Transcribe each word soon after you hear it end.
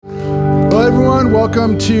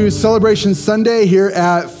welcome to Celebration Sunday here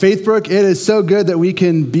at Faithbrook. It is so good that we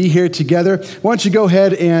can be here together. Why don't you go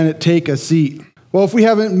ahead and take a seat? Well, if we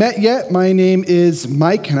haven't met yet, my name is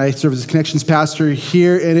Mike, and I serve as a Connections pastor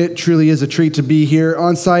here, and it truly is a treat to be here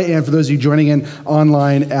on site, and for those of you joining in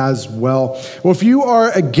online as well. Well, if you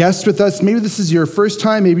are a guest with us, maybe this is your first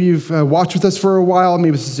time, maybe you've watched with us for a while,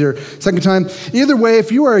 maybe this is your second time. Either way,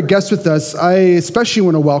 if you are a guest with us, I especially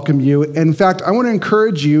want to welcome you. And in fact, I want to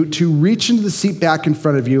encourage you to reach into the seat back in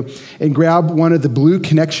front of you and grab one of the blue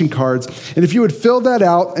connection cards. And if you would fill that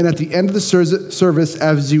out, and at the end of the service,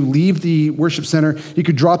 as you leave the worship center, you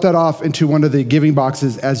could drop that off into one of the giving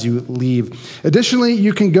boxes as you leave. Additionally,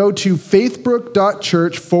 you can go to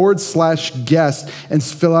faithbrook.church/guest and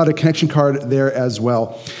fill out a connection card there as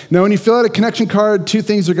well. Now, when you fill out a connection card, two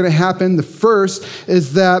things are going to happen. The first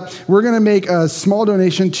is that we're going to make a small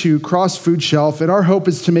donation to Cross Food Shelf, and our hope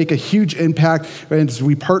is to make a huge impact as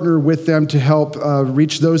we partner with them to help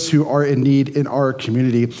reach those who are in need in our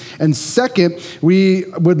community. And second, we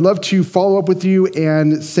would love to follow up with you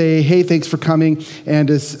and say, hey, thanks for coming, and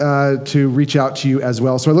to reach out to you as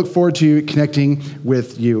well. So I look forward to connecting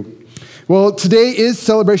with you. Well, today is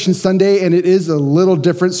Celebration Sunday, and it is a little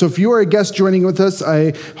different. So if you are a guest joining with us,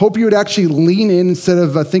 I hope you would actually lean in instead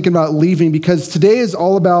of thinking about leaving, because today is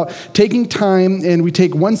all about taking time, and we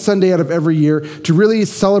take one Sunday out of every year to really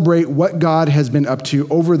celebrate what God has been up to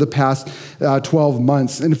over the past 12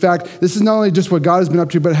 months. In fact, this is not only just what God has been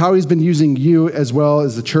up to, but how he's been using you as well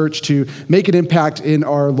as the church to make an impact in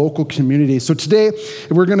our local community. So today,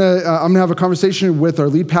 I'm going to have a conversation with our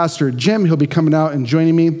lead pastor, Jim. He'll be coming out and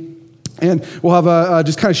joining me. And we'll have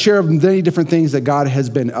just kind of share many different things that God has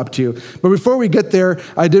been up to. But before we get there,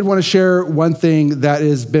 I did want to share one thing that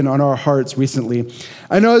has been on our hearts recently.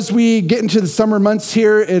 I know as we get into the summer months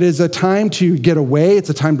here, it is a time to get away. It's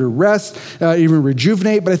a time to rest, even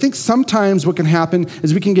rejuvenate. But I think sometimes what can happen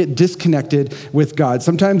is we can get disconnected with God.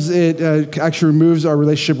 Sometimes it actually removes our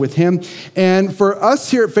relationship with him. And for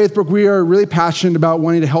us here at Faithbrook, we are really passionate about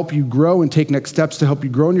wanting to help you grow and take next steps to help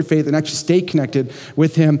you grow in your faith and actually stay connected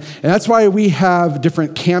with him. And that's why we have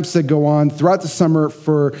different camps that go on throughout the summer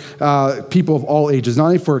for people of all ages, not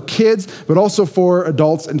only for kids, but also for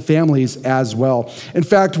adults and families as well. In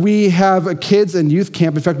fact, we have a kids and youth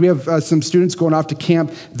camp. In fact, we have some students going off to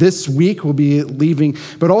camp this week. We'll be leaving.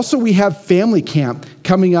 But also we have family camp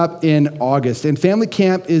coming up in August. And family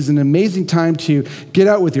camp is an amazing time to get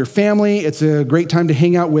out with your family. It's a great time to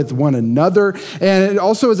hang out with one another. And it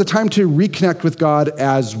also is a time to reconnect with God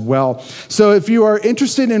as well. So if you are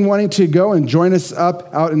interested in wanting to go and join us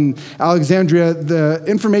up out in Alexandria, the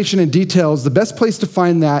information and details, the best place to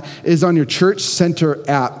find that is on your Church Center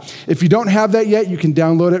app. If you don't have that yet, you can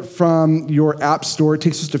download it from your app store. It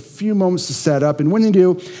takes just a few moments to set up. And when you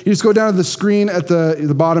do, you just go down to the screen at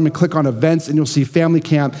the bottom and click on events, and you'll see family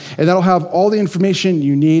camp. And that'll have all the information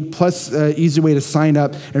you need, plus an easy way to sign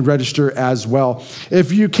up and register as well.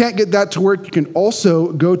 If you can't get that to work, you can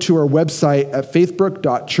also go to our website at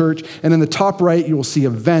faithbrook.church. And in the top right, you will see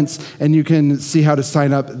events, and you can see how to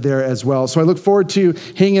sign up there as well. So I look forward to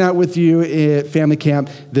hanging out with you at family camp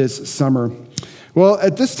this summer. Well,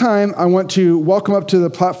 at this time, I want to welcome up to the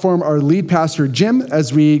platform our lead pastor, Jim,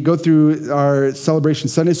 as we go through our Celebration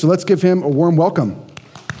Sunday. So let's give him a warm welcome.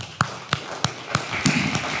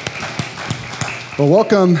 Well,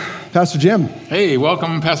 welcome, Pastor Jim. Hey,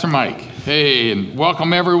 welcome, Pastor Mike. Hey, and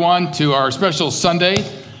welcome everyone to our special Sunday.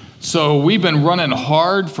 So we've been running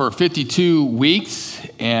hard for 52 weeks,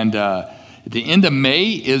 and at the end of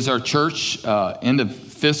May is our church end of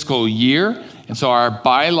fiscal year. And so our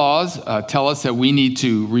bylaws tell us that we need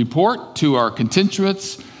to report to our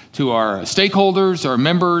constituents, to our stakeholders, our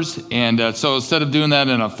members. And so instead of doing that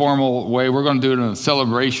in a formal way, we're going to do it in a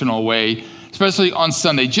celebrational way, especially on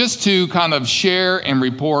Sunday, just to kind of share and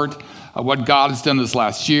report what God has done this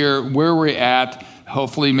last year, where we're at.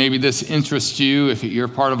 Hopefully, maybe this interests you if you're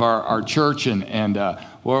part of our church and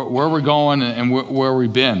where we're going and where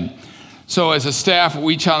we've been. So as a staff,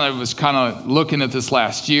 we was kind of looking at this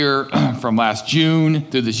last year, from last June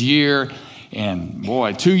through this year. And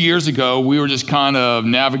boy, 2 years ago, we were just kind of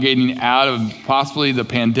navigating out of possibly the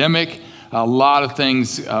pandemic. A lot of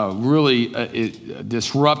things really it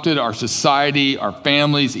disrupted our society, our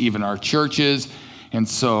families, even our churches. And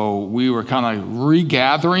so we were kind of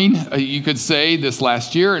regathering, you could say, this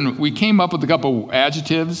last year. And we came up with a couple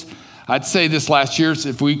adjectives. I'd say this last year,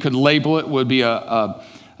 if we could label it, would be a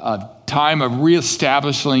time of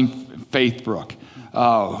reestablishing Faithbrook.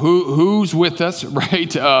 Who's with us,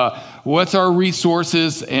 right? what's our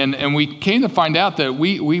resources, and we came to find out that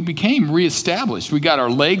we became reestablished. We got our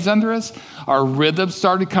legs under us. Our rhythm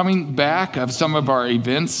started coming back of some of our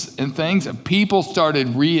events and things. People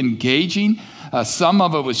started re-engaging. Some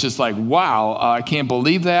of it was just like, wow, I can't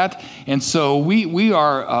believe that. And so we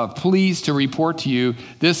are pleased to report to you,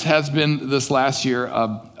 this has been this last year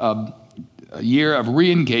a year of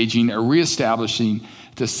re-engaging or reestablishing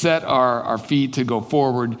to set our feet to go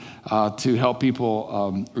forward to help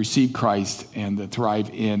people receive Christ and to thrive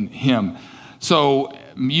in Him. So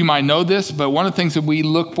you might know this, but one of the things that we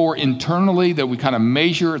look for internally that we kind of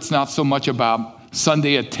measure, it's not so much about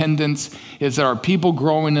Sunday attendance, is that are people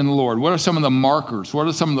growing in the Lord? What are some of the markers? What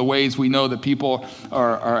are some of the ways we know that people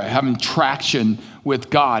are having traction with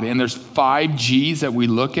God? And there's 5 G's that we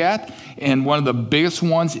look at. And one of the biggest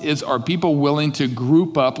ones is, are people willing to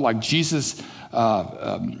group up like Jesus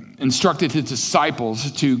instructed his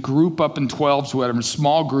disciples to group up in 12s, whatever,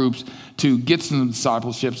 small groups to get some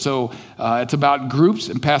discipleship. So it's about groups,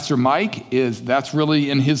 and Pastor Mike that's really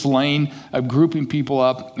in his lane of grouping people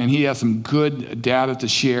up, and he has some good data to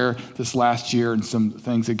share this last year and some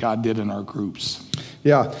things that God did in our groups.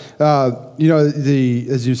 Yeah,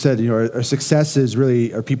 as you said, our success is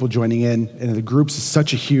really our people joining in, and the groups is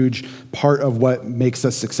such a huge part of what makes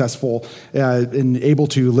us successful and able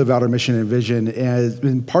to live out our mission and vision.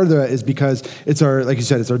 And part of that is because it's like you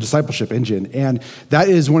said, it's our discipleship engine, and that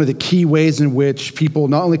is one of the key ways in which people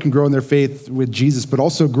not only can grow in their faith with Jesus, but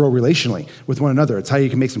also grow relationally with one another. It's how you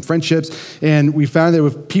can make some friendships, and we found that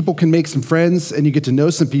if people can make some friends and you get to know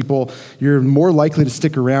some people, you're more likely to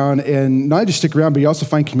stick around, and not just stick around, but you also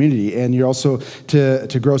find community, and you're also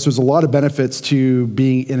to grow. So there's a lot of benefits to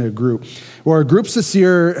being in a group. Well, our groups this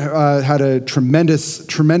year had a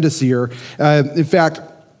tremendous year. In fact,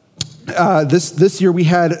 this year we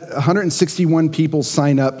had 161 people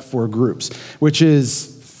sign up for groups, which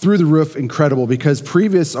is through the roof incredible,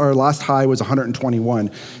 because our last high was 121.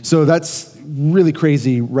 So that's really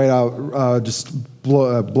crazy right out, just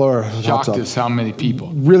blow our tops Shocked up. us how many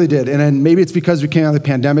people. Really did. And then maybe it's because we came out of the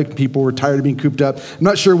pandemic, people were tired of being cooped up. I'm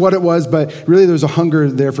not sure what it was, but really there was a hunger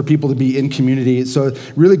there for people to be in community. So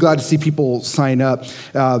really glad to see people sign up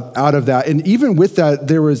out of that. And even with that,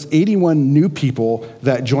 there was 81 new people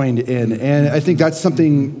that joined in. And I think that's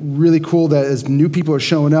something really cool, that as new people are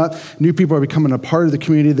showing up, new people are becoming a part of the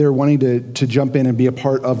community, they're wanting to jump in and be a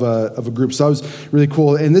part of a group. So that was really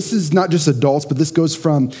cool. And this is not just adults, but this goes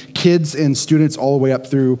from kids and students all the way up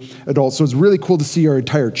through adults. So it's really cool to see our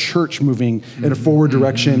entire church moving in a forward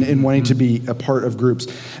direction and wanting to be a part of groups.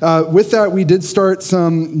 With that, we did start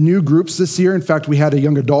some new groups this year. In fact, we had a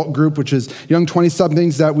young adult group, which is young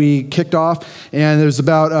 20-somethings that we kicked off. And there's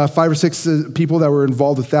about 5 or 6 people that were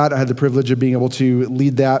involved with that. I had the privilege of being able to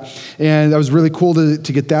lead that. And that was really cool to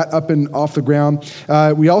get that up and off the ground.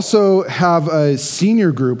 We also have a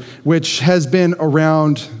senior group, which has been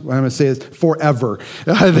around, what I'm going to say is forever.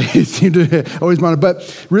 They seem to always want it.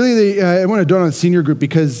 But really, I want to do it on the senior group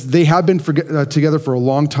because they have been together for a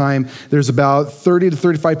long time. There's about 30 to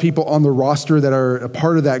 35 people on the roster that are a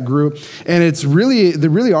part of that group. And they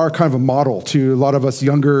really are kind of a model to a lot of us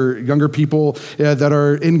younger people that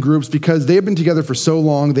are in groups, because they have been together for so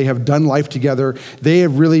long. They have done life together. They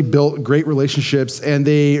have really built great relationships, and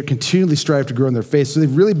they continually strive to grow in their faith. So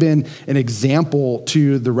they've really been an example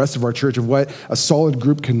to the rest of our church of what a solid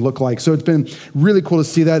group can look like. So it's been really cool to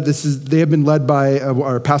see that. They have been led by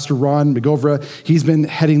our pastor, Ron McGovra. He's been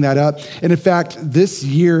heading that up. And in fact, this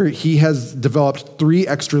year, he has developed 3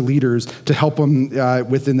 extra leaders to help him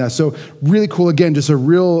within that. So really cool. Again, just a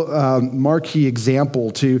real marquee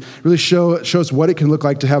example to really show us what it can look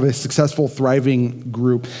like to have a successful, thriving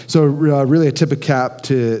group. So really a tip of cap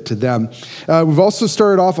to them. We've also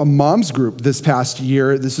started off a moms group this past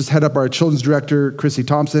year. This was head up our children's director, Chrissy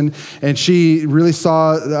Thompson, and she really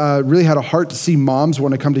had a heart to see moms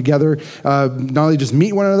want to come together, not only just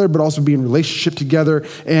meet one another, but also be in relationship together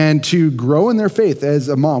and to grow in their faith as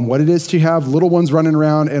a mom, what it is to have little ones running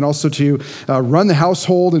around, and also to run the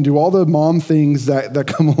household and do all the mom things that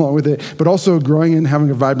come along with it, but also growing and having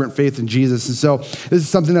a vibrant faith in Jesus. And so this is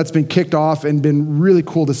something that's been kicked off and been really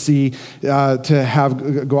cool to see to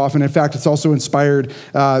have go off. And in fact, it's also inspired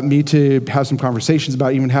me to have some conversations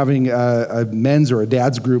about even having a men's or a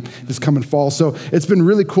dad's group this coming fall. So it's been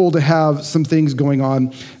really cool to have some things going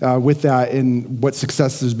on with that and what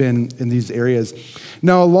success has been in these areas.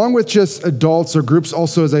 Now, along with just adults, our groups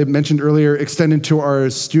also, as I mentioned earlier, extend into our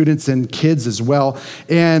students and kids as well.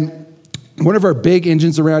 And one of our big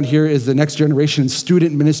engines around here is the Next Generation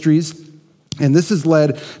Student Ministries. And this is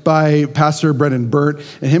led by Pastor Brendan Burt,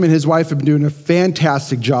 and him and his wife have been doing a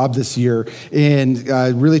fantastic job this year in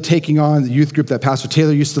really taking on the youth group that Pastor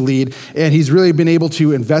Taylor used to lead. And he's really been able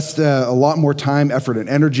to invest a lot more time, effort, and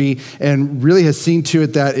energy, and really has seen to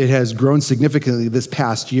it that it has grown significantly this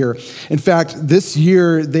past year. In fact, this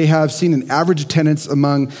year they have seen an average attendance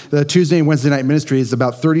among the Tuesday and Wednesday night ministries.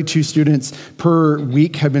 About 32 students per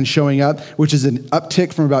week have been showing up, which is an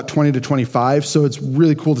uptick from about 20 to 25. So it's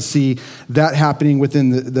really cool to see that happening within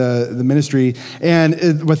the ministry. And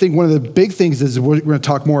I think one of the big things is, we're going to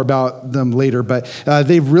talk more about them later, but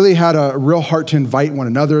they've really had a real heart to invite one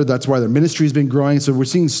another. That's why their ministry has been growing. So we're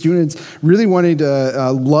seeing students really wanting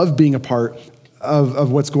to love being a part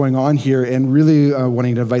of what's going on here, and really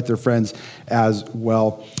wanting to invite their friends as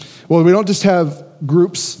well. Well, we don't just have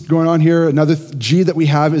groups going on here. Another G that we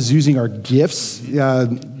have is using our gifts.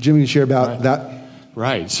 Jim, you can share about that.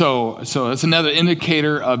 Right. So it's another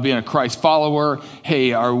indicator of being a Christ follower.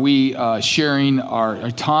 Hey, are we sharing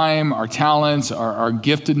our time, our talents, our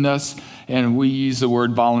giftedness? And we use the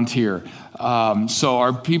word volunteer. So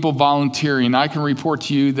are people volunteering? I can report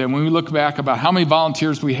to you that when we look back about how many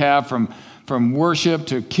volunteers we have from worship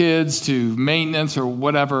to kids to maintenance or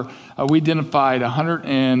whatever, we identified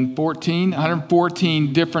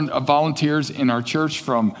 114 different volunteers in our church,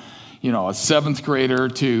 from a seventh grader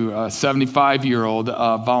to a 75-year-old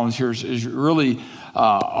volunteers. Is really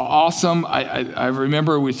awesome. I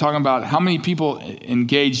remember we were talking about how many people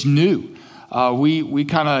engaged new. We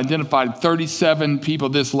kind of identified 37 people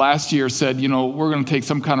this last year said, we're going to take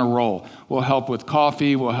some kind of role. We'll help with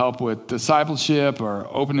coffee, we'll help with discipleship or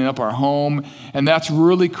opening up our home. And that's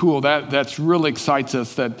really cool. That's really excites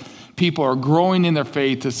us that people are growing in their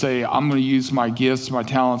faith to say, I'm going to use my gifts, my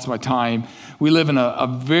talents, my time. We live in a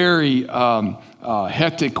very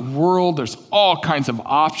hectic world. There's all kinds of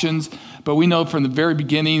options. But we know from the very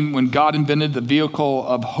beginning, when God invented the vehicle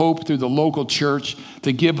of hope through the local church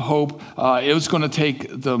to give hope, it was going to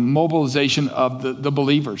take the mobilization of the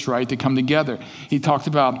believers, right, to come together. He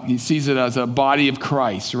sees it as a body of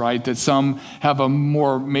Christ, right, that some have a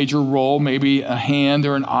more major role, maybe a hand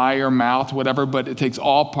or an eye or mouth, whatever, but it takes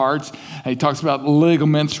all parts. And he talks about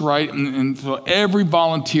ligaments, right, and so every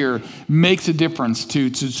volunteer makes a difference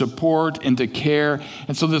to support and to care.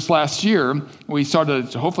 And so this last year, we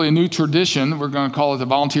started hopefully a new tradition. We're going to call it the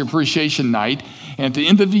Volunteer Appreciation Night. And at the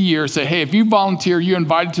end of the year, say, hey, if you volunteer, you're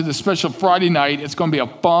invited to the special Friday night. It's going to be a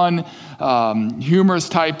fun, humorous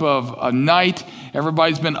type of a night.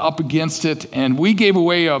 Everybody's been up against it. And we gave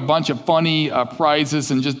away a bunch of funny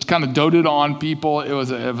prizes and just kind of doted on people. It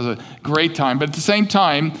was a great time. But at the same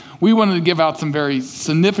time, we wanted to give out some very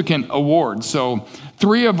significant awards. So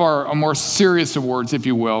 3 of our more serious awards, if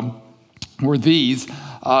you will, were these.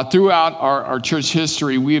 Throughout our church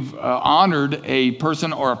history, we've honored a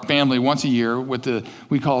person or a family once a year with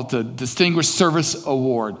we call it the Distinguished Service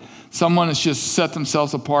Award. Someone has just set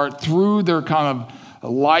themselves apart through their kind of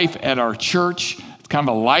life at our church. It's kind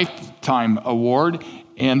of a lifetime award.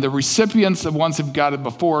 And the recipients, the ones who've got it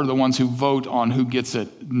before, are the ones who vote on who gets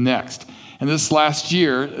it next. And this last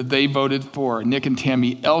year, they voted for Nick and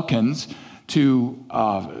Tammy Elkins to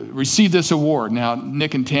receive this award. Now,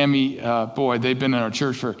 Nick and Tammy, they've been in our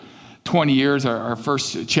church for 20 years, our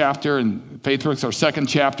first chapter, and Faithworks, our second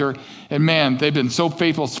chapter. And man, they've been so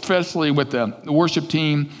faithful, especially with the worship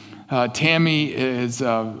team. Tammy has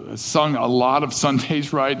sung a lot of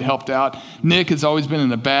Sundays, right, helped out. Nick has always been in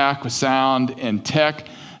the back with sound and tech.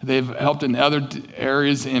 They've helped in other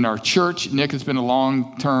areas in our church. Nick has been a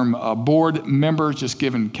long-term board member, just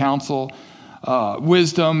giving counsel,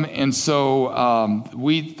 wisdom, and so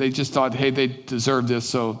they just thought, hey, they deserve this,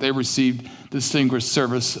 so they received Distinguished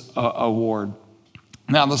Service Award.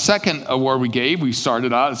 Now, the second award we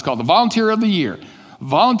started out, it's called the Volunteer of the Year.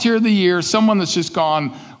 Volunteer of the Year, someone that's just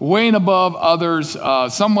gone way and above others,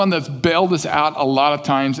 someone that's bailed us out a lot of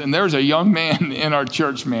times, and there's a young man in our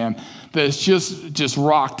church, man, that's just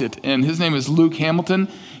rocked it, and his name is Luke Hamilton.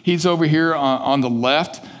 He's over here on the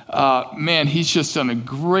left. Man, he's just done a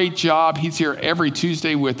great job. He's here every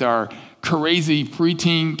Tuesday with our crazy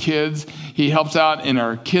preteen kids. He helps out in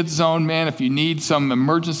our kids zone, man. If you need some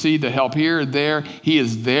emergency to help here or there, he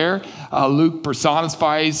is there. Luke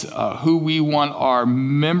personifies who we want our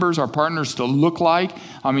members, our partners to look like.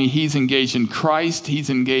 I mean, he's engaged in Christ. He's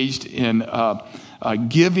engaged in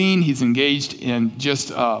giving. He's engaged in just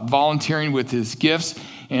volunteering with his gifts.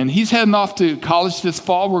 And he's heading off to college this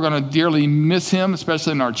fall. We're going to dearly miss him,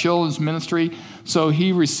 especially in our children's ministry. So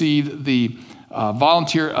he received the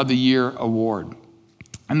Volunteer of the Year award.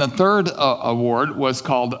 And the third award was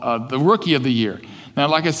called the Rookie of the Year. Now,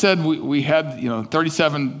 like I said, we had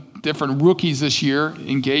 37 different rookies this year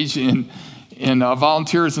engaged in in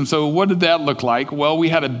volunteerism. So what did that look like? Well, we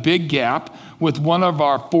had a big gap with one of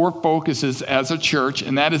our 4 focuses as a church,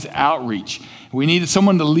 and that is outreach. We needed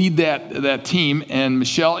someone to lead that team, and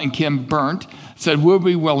Michelle and Kim Burnt said we'll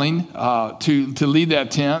be willing to lead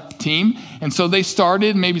that team. And so they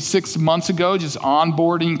started maybe 6 months ago, just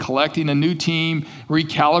onboarding, collecting a new team,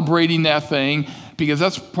 recalibrating that thing, because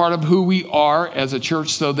that's part of who we are as a church.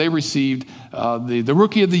 So they received the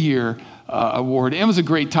Rookie of the Year award. It was a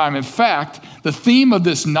great time. In fact, the theme of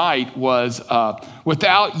this night was,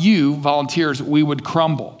 without you, volunteers, we would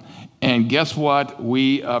crumble. And guess what?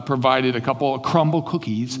 We provided a couple of crumble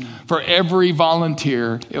cookies for every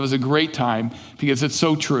volunteer. It was a great time because it's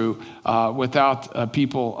so true. Without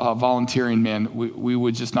people volunteering, man, we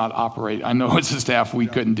would just not operate. I know as a staff, we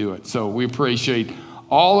couldn't do it. So we appreciate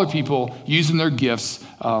all the people using their gifts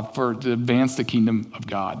to advance the kingdom of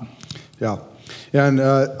God. Yeah. And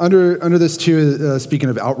under this too, speaking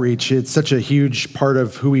of outreach, it's such a huge part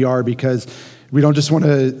of who we are because we don't just want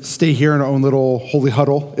to stay here in our own little holy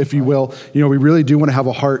huddle, if you will. We really do want to have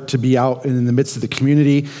a heart to be out in the midst of the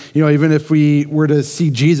community. Even if we were to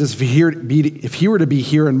see Jesus, if he were to be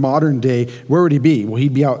here in modern day, where would he be? Well,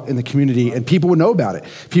 he'd be out in the community, and people would know about it.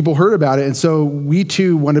 People heard about it, and so we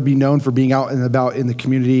too want to be known for being out and about in the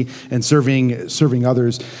community and serving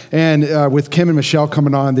others. And with Kim and Michelle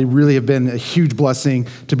coming on, they really have been a huge blessing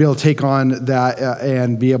to be able to take on that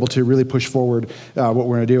and be able to really push forward what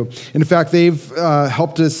we're going to do. And in fact, they've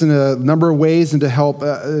helped us in a number of ways and to help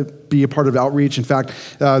be a part of outreach. In fact,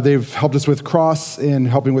 they've helped us with Cross and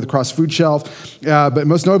helping with the Cross Food Shelf. But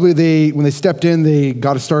most notably, when they stepped in, they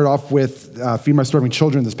got to start off with Feed My Starving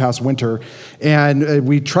Children this past winter. And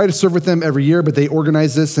we try to serve with them every year, but they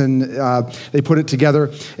organize this and they put it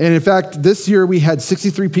together. And in fact, this year we had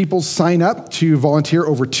 63 people sign up to volunteer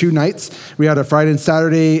over 2 nights. We had a Friday and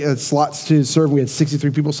Saturday slots to serve. We had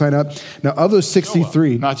 63 people sign up. Now, of those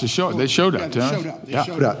 63... Not just show up. They showed up. They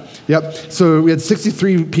showed up. Yep. So we had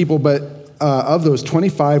 63 people, but of those,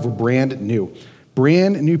 25 were brand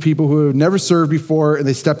new people who had never served before, and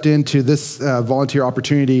they stepped into this volunteer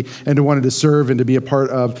opportunity and wanted to serve and to be a part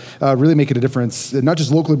of really making a difference, not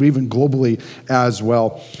just locally, but even globally as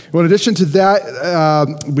well. Well, in addition to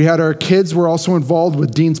that, we had our kids were also involved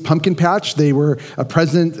with Dean's Pumpkin Patch. They were a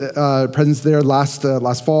presence there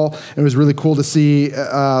last fall, and it was really cool to see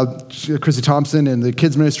Chrissy Thompson and the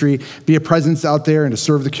kids ministry be a presence out there and to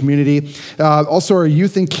serve the community. Also, our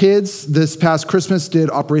youth and kids this past Christmas did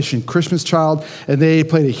Operation Christmas Child, and they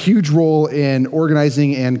played a huge role in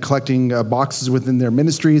organizing and collecting boxes within their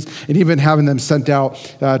ministries and even having them sent out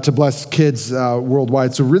to bless kids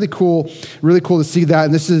worldwide. So really cool to see that.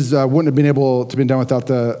 And this wouldn't have been able to be done without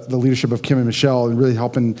the leadership of Kim and Michelle and really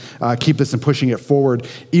helping keep this and pushing it forward,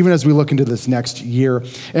 even as we look into this next year.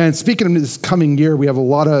 And speaking of this coming year, we have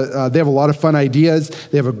they have a lot of fun ideas.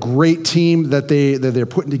 They have a great team that they're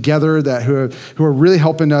putting together who are really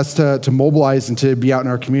helping us to mobilize and to be out in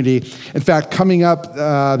our community. In fact, coming up,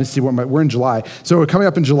 let's see, we're in July. So coming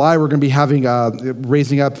up in July, we're going to be having,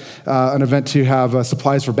 raising up an event to have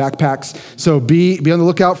supplies for backpacks. So be on the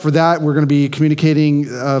lookout for that. We're going to be communicating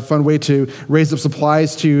a fun way to raise up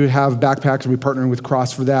supplies to have backpacks. We'll be partnering with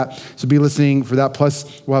Cross for that. So be listening for that.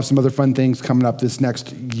 Plus, we'll have some other fun things coming up this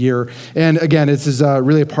next year. And again, this is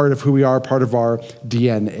really a part of who we are, part of our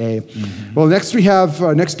DNA. Mm-hmm. Well, next we have,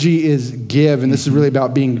 next G is give, and this is really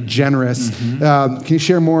about being generous. Mm-hmm. Can you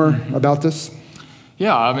share more about this?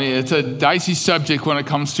 Yeah, I mean, it's a dicey subject when it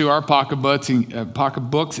comes to our pocketbooks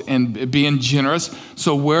and being generous.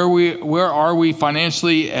 So where are we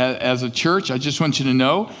financially as a church? I just want you to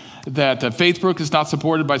know that Faithbrook is not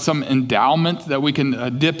supported by some endowment that we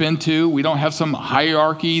can dip into. We don't have some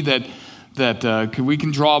hierarchy that we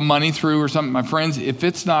can draw money through or something. My friends, if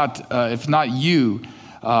it's not you,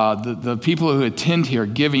 the people who attend here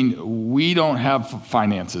giving, we don't have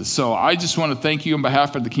finances. So I just want to thank you on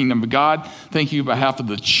behalf of the Kingdom of God. Thank you on behalf of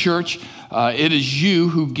the church. It is you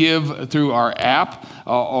who give through our app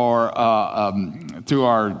or through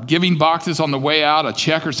our giving boxes on the way out, a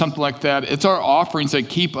check or something like that. It's our offerings that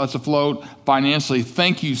keep us afloat financially.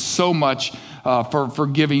 Thank you so much for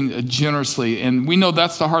giving generously. And we know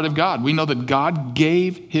that's the heart of God. We know that God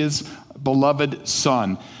gave his beloved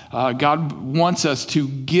Son. God wants us to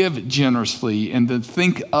give generously and to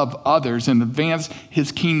think of others and advance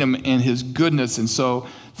his kingdom and his goodness. And so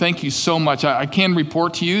thank you so much. I can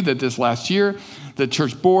report to you that this last year the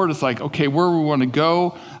church board. It's like, okay, where we want to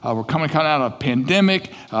go. We're coming kind of out of a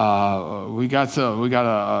pandemic. We got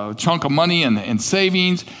a chunk of money in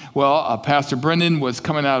savings. Well, Pastor Brendan was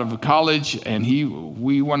coming out of college, and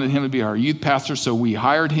we wanted him to be our youth pastor, so we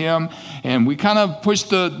hired him, and we kind of pushed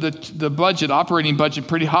the operating budget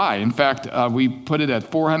pretty high. In fact, we put it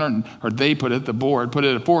at the board put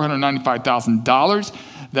it at $495,000.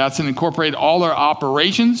 That's incorporated all our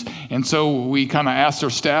operations, and so we kind of asked our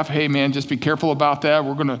staff, "Hey, man, just be careful about that.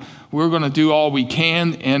 We're gonna do all we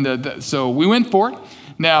can," and so we went for it.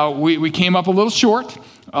 Now we came up a little short.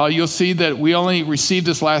 You'll see that we only received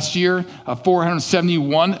this last year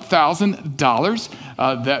 $471,000.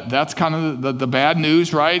 That's kind of the bad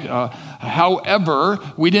news, right? However,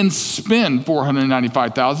 we didn't spend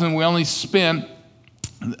 $495,000. We only spent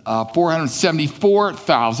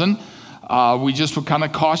 $474,000. We just were kind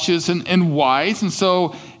of cautious and wise. And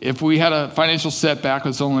so if we had a financial setback,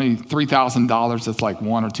 it's only $3,000. That's like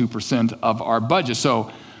 1 or 2% of our budget. So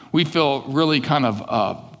we feel really kind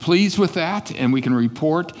of pleased with that. And we can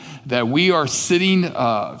report that we are sitting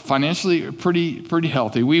financially pretty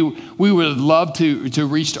healthy. We would love to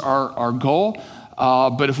reach our goal.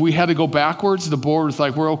 But if we had to go backwards, the board was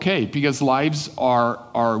like, we're okay because lives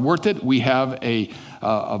are worth it. We have a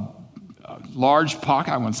large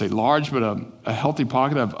pocket, I wouldn't say large, but a healthy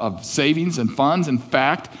pocket of savings and funds. In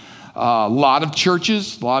fact, a lot of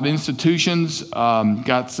churches, a lot of institutions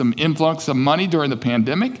got some influx of money during the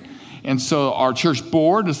pandemic. And so our church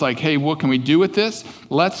board is like, hey, what can we do with this?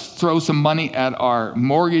 Let's throw some money at our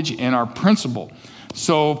mortgage and our principal.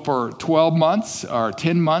 So for 12 months or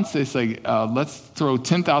 10 months, they say, let's throw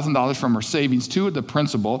 $10,000 from our savings to the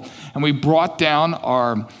principal. And we brought down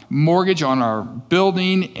our mortgage on our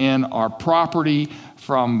building and our property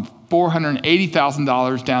from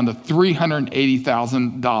 $480,000 down to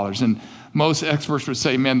 $380,000. And most experts would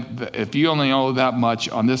say, man, if you only owe that much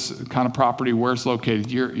on this kind of property where it's located,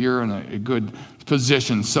 you're in a good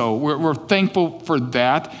position. So we're thankful for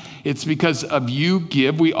that. It's because of you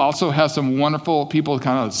give. We also have some wonderful people who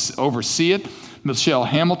kind of oversee it. Michelle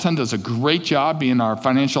Hamilton does a great job being our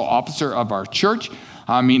financial officer of our church.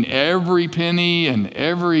 I mean, every penny and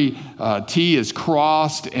every T is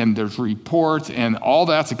crossed, and there's reports, and all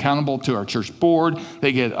that's accountable to our church board.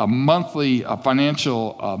 They get a monthly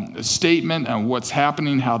financial statement on what's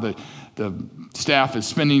happening, how the staff is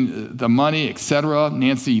spending the money, etc.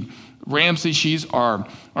 Nancy Ramsey, she's our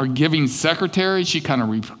giving secretary. She kind of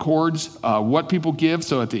records what people give.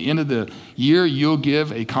 So at the end of the year, you'll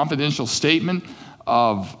give a confidential statement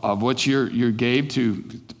of what you gave to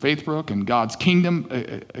Faithbrook and God's kingdom,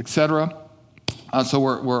 etc. So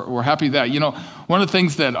we're happy that, one of the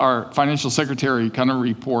things that our financial secretary kind of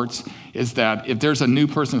reports is that if there's a new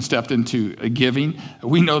person stepped into giving,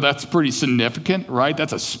 we know that's pretty significant, right?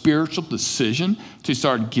 That's a spiritual decision to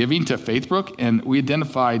start giving to Faithbrook. And we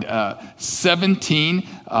identified 17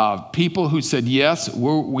 people who said, yes,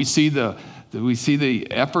 we see the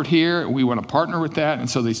effort here. We want to partner with that. And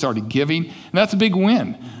so they started giving. And that's a big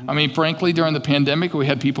win. Mm-hmm. I mean, frankly, during the pandemic, we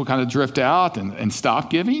had people kind of drift out and stop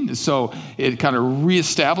giving. So it kind of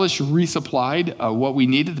reestablished, resupplied what we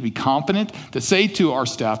needed to be confident, to say to our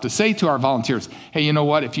staff, to say to our volunteers, hey, you know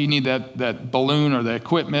what? If you need that balloon or the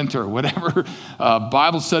equipment or whatever,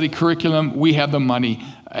 Bible study curriculum, we have the money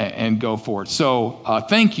and go for it. So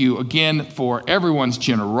thank you again for everyone's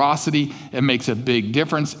generosity. It makes a big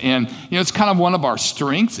difference. And, it's kind of one of our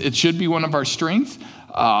strengths. It should be one of our strengths.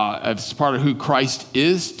 It's part of who Christ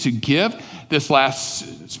is, to give. This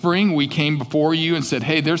last spring, we came before you and said,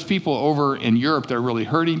 hey, there's people over in Europe that are really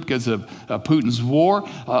hurting because of Putin's war.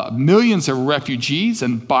 Millions of refugees.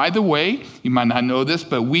 And by the way, you might not know this,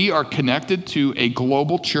 but we are connected to a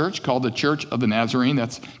global church called the Church of the Nazarene.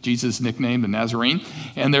 That's Jesus' nickname, the Nazarene.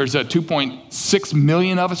 And there's 2.6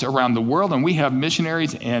 million of us around the world. And we have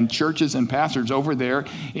missionaries and churches and pastors over there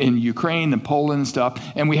in Ukraine and Poland and stuff.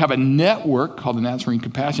 And we have a network called the Nazarene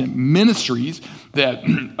Compassion Ministries that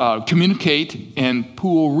communicate and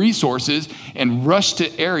pool resources and rush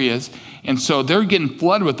to areas. And so they're getting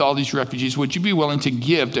flooded with all these refugees. Would you be willing to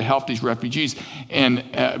give to help these refugees? And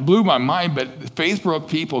it blew my mind, but Faithbrook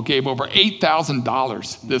people gave over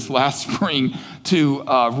 $8,000 this last spring to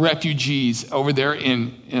refugees over there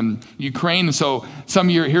in Ukraine. And so some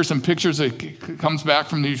of you, here's some pictures that comes back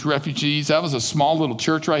from these refugees. That was a small little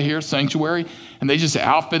church right here, sanctuary, and they just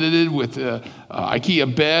outfitted it with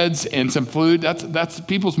IKEA beds and some food. That's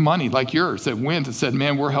people's money like yours that went and said,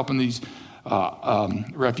 man, we're helping these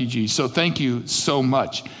refugees. So thank you so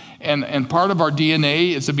much. And part of our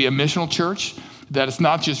DNA is to be a missional church, that it's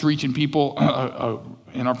not just reaching people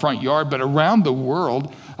in our front yard, but around the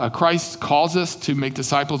world. Christ calls us to make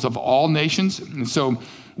disciples of all nations. And so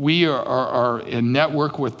we are in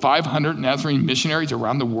network with 500 Nazarene missionaries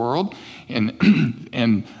around the world.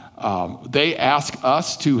 And they ask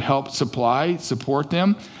us to help support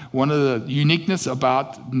them. One of the uniqueness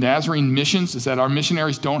about Nazarene missions is that our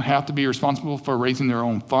missionaries don't have to be responsible for raising their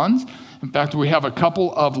own funds. In fact, we have a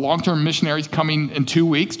couple of long-term missionaries coming in 2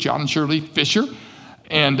 weeks, John and Shirley Fisher.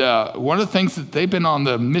 And one of the things that they've been on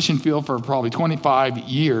the mission field for probably 25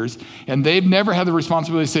 years, and they've never had the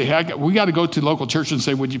responsibility to say, hey, we got to go to local churches and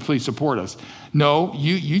say, would you please support us? No,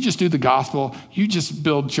 you just do the gospel. You just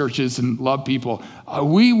build churches and love people.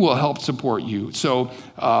 We will help support you. So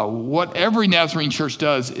what every Nazarene church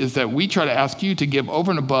does is that we try to ask you to give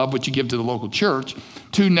over and above what you give to the local church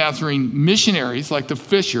to Nazarene missionaries like the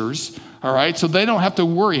Fishers, all right? So they don't have to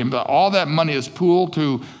worry about all that money is pooled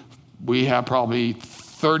to, we have probably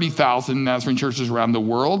 30,000 Nazarene churches around the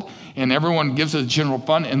world, and everyone gives a general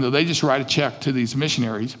fund, and they just write a check to these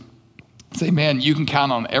missionaries. Say, man, you can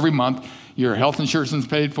count on every month. Your health insurance is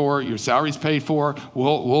paid for, your salary's paid for.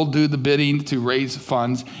 We'll do the bidding to raise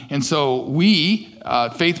funds. And so we,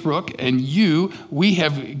 Faithbrook, and we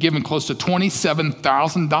have given close to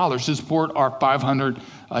 $27,000 to support our 500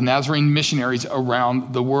 Nazarene missionaries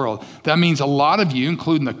around the world. That means a lot of you,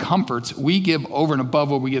 including the Comforts, we give over and above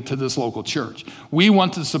what we get to this local church. We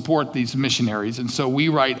want to support these missionaries, and so we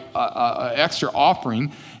write an extra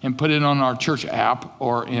offering and put it on our church app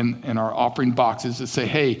or in our offering boxes to say,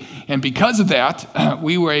 hey, and because of that,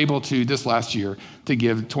 we were able to, this last year, to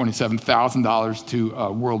give $27,000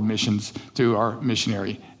 to world missions, to our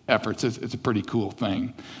missionary efforts. It's a pretty cool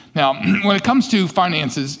thing. Now, when it comes to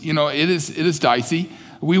finances, it is dicey.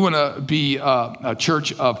 We want to be a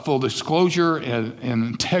church of full disclosure and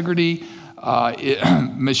integrity.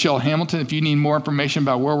 Michelle Hamilton, if you need more information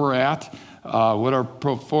about where we're at, what our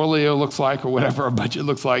portfolio looks like, or whatever our budget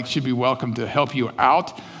looks like, she'd be welcome to help you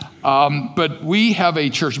out. But we have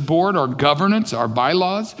a church board, our governance, our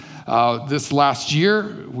bylaws. This last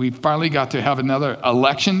year, we finally got to have another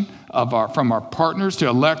election from our partners to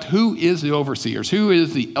elect who is the overseers, who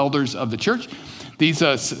is the elders of the church. These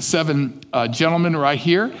 7 gentlemen right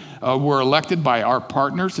here were elected by our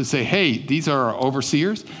partners to say, hey, these are our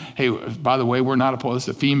overseers. Hey, by the way, we're not opposed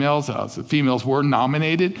to females. The females were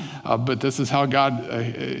nominated, but this is how God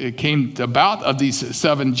it came about of these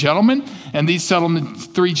 7 gentlemen. And these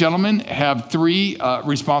 3 gentlemen have 3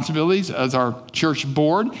 responsibilities as our church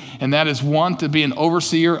board, and that is 1, to be an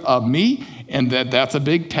overseer of me. And that's a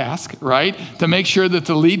big task, right? To make sure that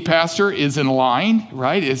the lead pastor is in line,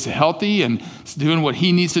 right? Is healthy and is doing what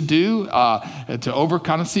he needs to do to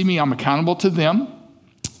kind of see me. I'm accountable to them.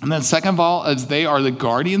 And then second of all, as they are the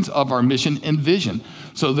guardians of our mission and vision.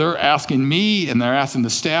 So they're asking me and they're asking the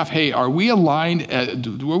staff, hey, are we aligned?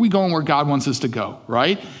 Are we going where God wants us to go,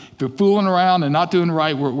 right? If you're fooling around and not doing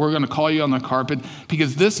right, we're going to call you on the carpet,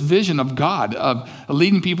 because this vision of God, of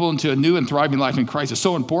leading people into a new and thriving life in Christ, is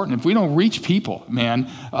so important. If we don't reach people, man,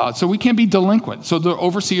 so we can't be delinquent. So they're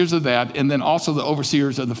overseers of that, and then also the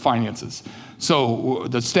overseers of the finances. So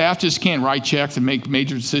the staff just can't write checks and make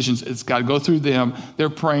major decisions. It's got to go through them.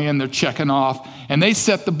 They're praying, they're checking off, and they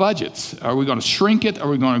set the budgets. Are we going to shrink it? Are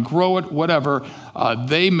we going to grow it? Whatever.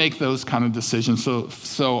 They make those kind of decisions.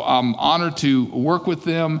 So I'm honored to work with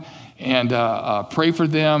them and pray for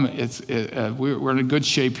them. We're in a good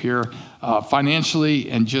shape here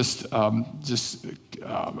financially and just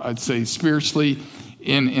I'd say spiritually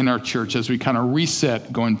in our church as we kind of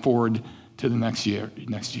reset going forward to the next year.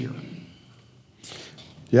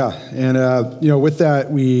 Yeah, and with that,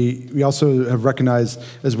 we also have recognized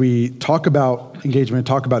as we talk about engagement,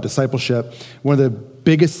 talk about discipleship, one of the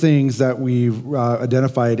biggest things that we've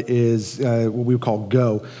identified is what we would call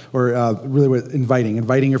go, or really what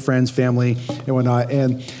inviting your friends, family, and whatnot.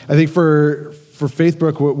 And I think for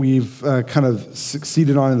Faithbrook, what we've kind of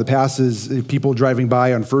succeeded on in the past is people driving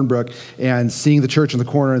by on Fernbrook and seeing the church in the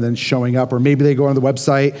corner and then showing up, or maybe they go on the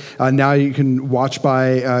website. Now you can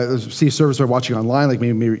see a service by watching online, like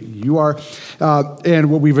maybe you are. And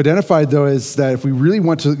what we've identified, though, is that if we really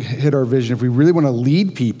want to hit our vision, if we really want to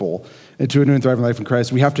lead people into a new and thriving life in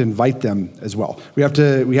Christ, we have to invite them as well. We have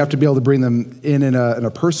to be able to bring them in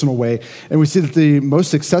a personal way. And we see that the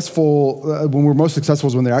most successful, when we're most successful,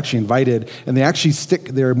 is when they're actually invited and they actually stick.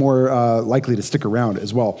 They're more likely to stick around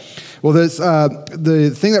as well. Well,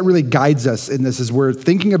 the thing that really guides us in this is we're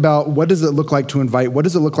thinking about what does it look like to invite? What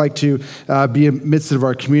does it look like to be amidst of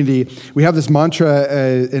our community? We have this mantra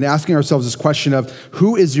in asking ourselves this question of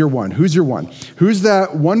who is your one? Who's your one? Who's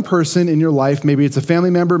that one person in your life? Maybe it's a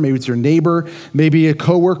family member, maybe it's your neighbor, neighbor, maybe a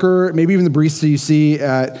coworker, maybe even the barista you see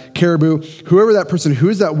at Caribou. Whoever that person, who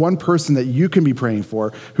is that one person that you can be praying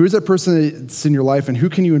for? Who is that person that's in your life, and who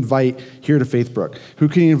can you invite here to Faithbrook? Who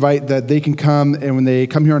can you invite that they can come, and when they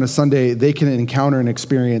come here on a Sunday, they can encounter and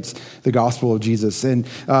experience the gospel of Jesus? And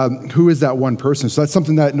who is that one person? So that's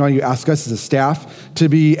something that not only you ask us as a staff to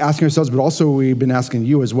be asking ourselves, but also we've been asking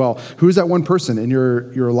you as well. Who is that one person in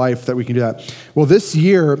your life that we can do that? Well, this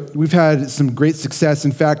year, we've had some great success.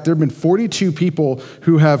 In fact, there have been 42 people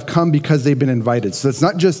who have come because they've been invited. So it's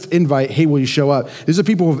not just invite, hey, will you show up? These are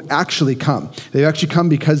people who have actually come. They've actually come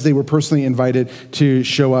because they were personally invited to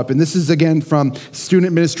show up. And this is, again, from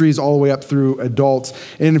student ministries all the way up through adults.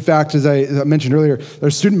 And in fact, as I mentioned earlier, our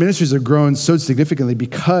student ministries have grown so significantly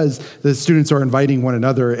because the students are inviting one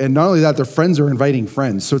another. And not only that, their friends are inviting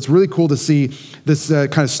friends. So it's really cool to see this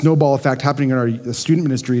kind of snowball effect happening in our student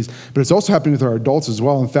ministries, but it's also happening with our adults as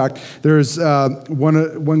well. In fact, there's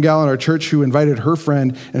one gal in our church who invited her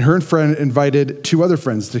friend, and her friend invited 2 other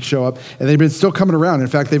friends to show up, and they've been still coming around. In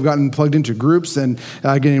fact, they've gotten plugged into groups and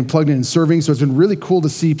getting plugged in and serving, so it's been really cool to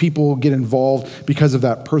see people get involved because of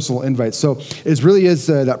that personal invite. So it really is,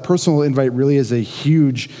 that personal invite really is a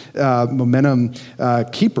huge momentum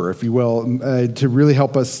keeper, if you will, to really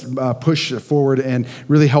help us push forward and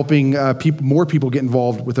really helping more people get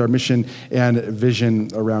involved with our mission and vision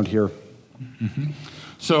around here. Mm-hmm.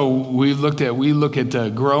 So we look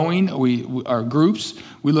at growing, our groups,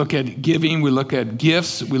 we look at giving, we look at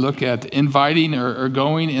gifts, we look at inviting or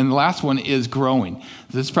going, and the last one is growing.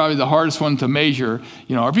 This is probably the hardest one to measure.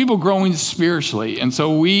 Are people growing spiritually? And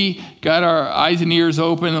so we got our eyes and ears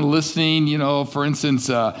open and listening. For instance,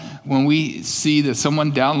 when we see that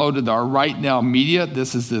someone downloaded our Right Now Media,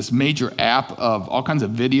 this is this major app of all kinds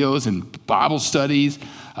of videos and Bible studies.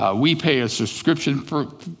 We pay a subscription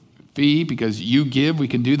fee because you give, we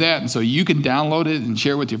can do that. And so you can download it and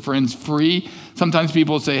share with your friends free. Sometimes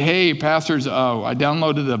people say, hey, pastors, I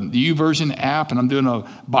downloaded the YouVersion app and I'm doing a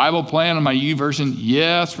Bible plan on my YouVersion.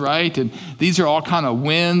 Yes, right. And these are all kind of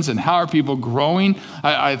wins. And how are people growing?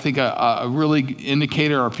 I think a really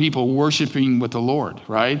indicator are people worshiping with the Lord,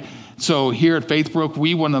 right? So here at Faithbrook,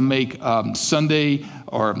 we want to make Sunday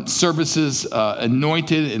or services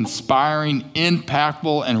anointed, inspiring,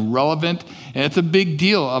 impactful, and relevant. And it's a big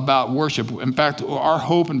deal about worship. In fact, our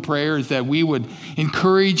hope and prayer is that we would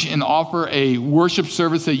encourage and offer a worship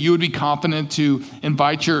service that you would be confident to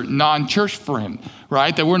invite your non-church friend,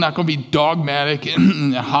 right? That we're not going to be dogmatic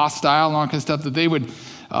and hostile and all that kind of stuff, that they would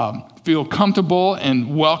feel comfortable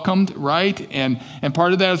and welcomed, right? And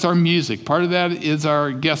part of that is our music. Part of that is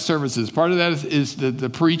our guest services. Part of that is the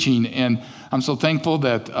preaching. And I'm so thankful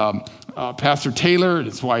that Pastor Taylor and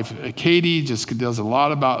his wife Katie just does a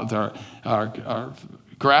lot about our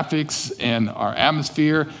graphics and our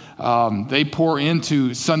atmosphere. They pour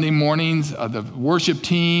into Sunday mornings, the worship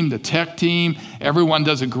team, the tech team. Everyone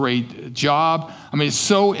does a great job. I mean, it's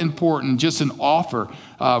so important, just an offer.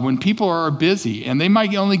 When people are busy, and they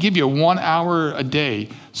might only give you 1 hour a day.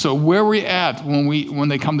 So where we're at when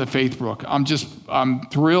they come to Faithbrook, I'm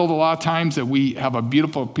thrilled a lot of times that we have a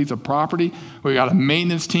beautiful piece of property. We got a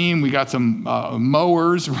maintenance team. We got some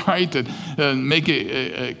mowers, right, that make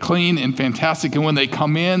it clean and fantastic. And when they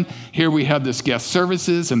come in, here we have this guest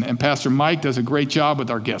services, and Pastor Mike does a great job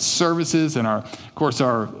with our guest services, and of course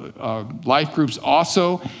our life groups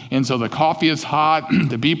also. And so the coffee is hot,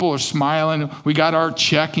 the people are smiling. We got our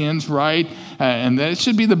check-ins, right? And that it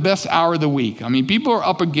should be the best hour of the week. I mean, people are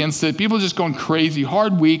up against it. People are just going crazy,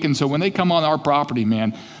 hard week. And so when they come on our property,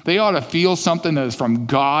 man, they ought to feel something that is from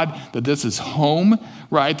God, that this is home,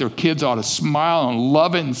 right? Their kids ought to smile and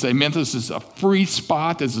love it and say, man, this is a free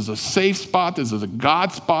spot. This is a safe spot. This is a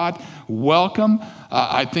God spot. Welcome.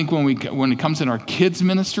 I think when it comes in our kids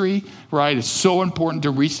ministry, right, it's so important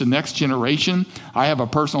to reach the next generation. I have a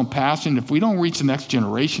personal passion. If we don't reach the next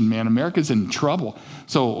generation, man, America's in trouble.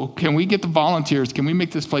 So can we get the volunteers? Can we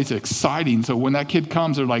make this place exciting? So when that kid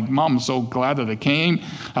comes, they're like, Mom, I'm so glad that I came.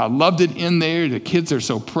 I loved it in there. The kids are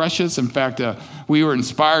so precious. In fact, we were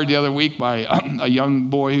inspired the other week by a young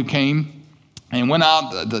boy who came and went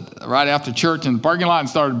out right after church in the parking lot and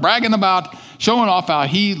started bragging about, showing off how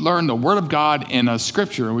he learned the Word of God and a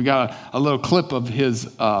scripture. And we got a little clip of his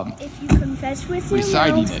if you confess with your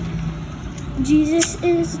reciting mouth, it. Jesus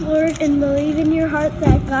is Lord, and believe in your heart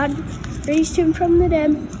that God raised him from the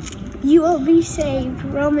dead, you will be saved.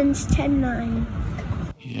 Romans 10:9.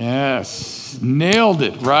 Yes, nailed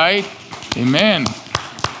it, right? Amen.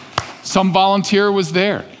 Some volunteer was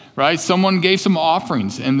there, right? Someone gave some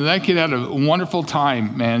offerings, and that kid had a wonderful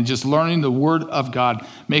time, man, just learning the Word of God,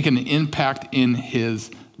 making an impact in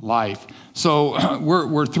his life. So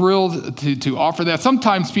we're thrilled to offer that.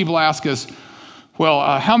 Sometimes people ask us,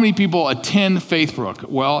 well, how many people attend Faithbrook?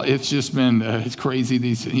 Well, it's just been it's crazy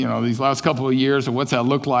these last couple of years. Of what's that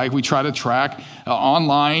look like? We try to track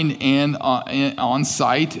online and on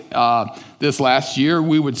site. This last year,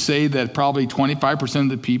 we would say that probably 25% of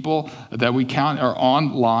the people that we count are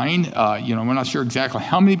online. We're not sure exactly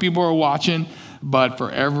how many people are watching, but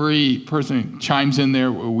for every person who chimes in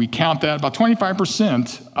there, we count that. About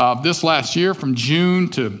 25% of this last year, from June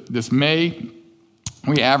to this May,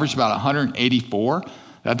 we averaged about 184.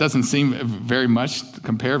 That doesn't seem very much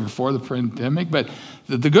compared before the pandemic, but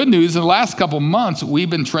the good news, in the last couple months, we've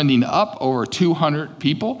been trending up over 200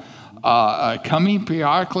 people coming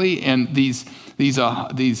periodically, and these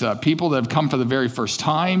people that have come for the very first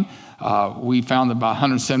time, we found that about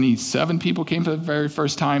 177 people came for the very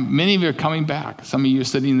first time. Many of you are coming back. Some of you are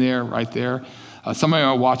sitting there, right there. Some of you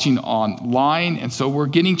are watching online, and so we're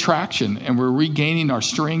getting traction, and we're regaining our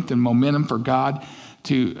strength and momentum for God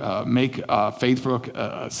to make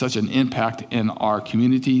Faithbrook such an impact in our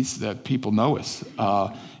communities that people know us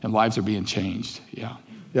and lives are being changed.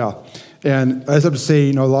 Yeah, and I just have to say,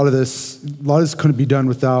 a lot of this couldn't be done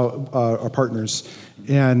without our partners.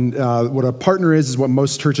 And what a partner is what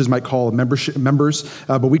most churches might call members,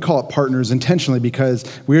 but we call it partners intentionally because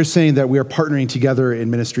we are saying that we are partnering together in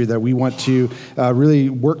ministry, that we want to really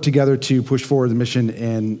work together to push forward the mission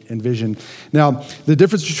and vision. Now, there's a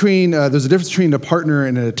difference between a partner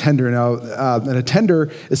and an attender. Now, an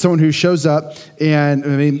attender is someone who shows up and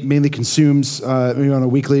mainly consumes maybe on a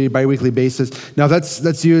weekly, bi-weekly basis. Now,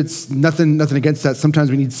 that's you. It's nothing against that. Sometimes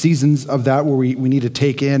we need seasons of that where we need to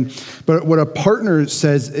take in. But what a partner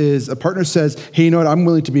says, hey, you know what? I'm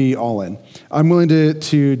willing to be all in. I'm willing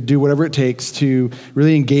to do whatever it takes to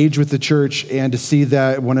really engage with the church and to see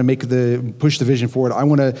that I want to push the vision forward. I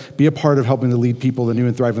want to be a part of helping to lead people to new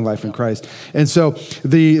and thriving life in Christ. And so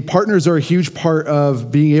the partners are a huge part of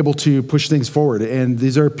being able to push things forward. And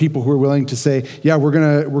these are people who are willing to say, yeah, we're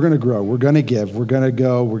gonna grow, we're gonna give, we're gonna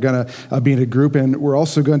go, we're gonna be in a group, and we're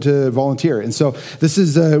also going to volunteer. And so this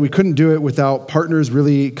is we couldn't do it without partners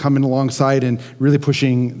really coming alongside and really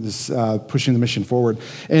pushing the mission forward.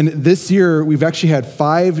 And this year, we've actually had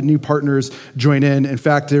 5 new partners join in. In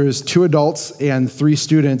fact, there's 2 adults and 3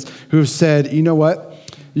 students who have said, you know what?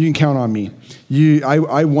 You can count on me.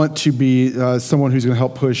 I want to be someone who's going to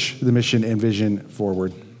help push the mission and vision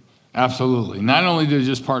forward. Absolutely. Not only do they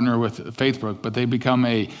just partner with Faithbrook, but they become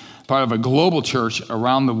a part of a global church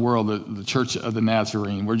around the world, the Church of the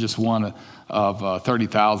Nazarene. We're just one of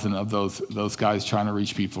 30,000 of those guys trying to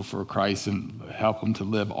reach people for Christ and help them to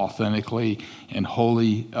live authentically and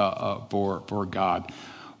holy for God.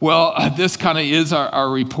 Well, this kind of is our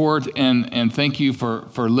report, and thank you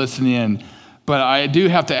for listening in. But I do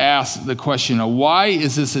have to ask the question, why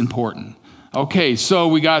is this important? Okay, so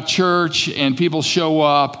we got church and people show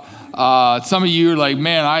up. Some of you are like,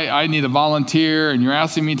 man, I need a volunteer, and you're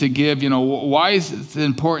asking me to give. Why is it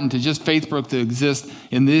important to just Faithbrook to exist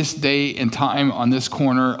in this day and time on this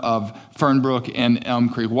corner of Fernbrook and Elm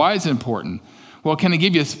Creek? Why is it important? Well, can I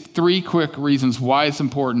give you 3 quick reasons why it's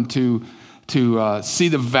important to see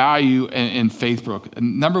the value in Faithbrook?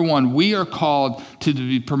 Number 1, we are called to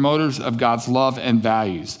be promoters of God's love and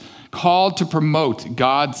values. Called to promote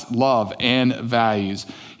God's love and values.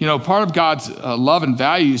 Part of God's love and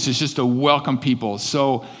values is just to welcome people.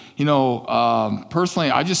 So,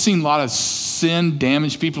 personally, I've just seen a lot of sin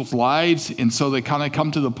damage people's lives, and so they kind of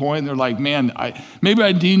come to the point, and they're like, man, maybe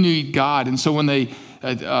I do need God. And so when they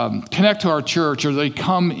connect to our church or they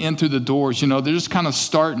come in through the doors, they're just kind of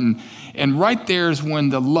starting. And right there is when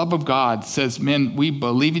the love of God says, man, we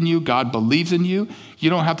believe in you. God believes in you. You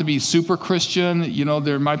don't have to be super Christian.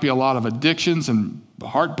 There might be a lot of addictions and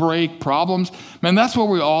heartbreak, problems. Man, that's where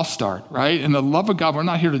we all start, right? And the love of God, we're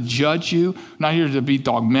not here to judge you, not here to be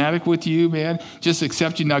dogmatic with you, man. Just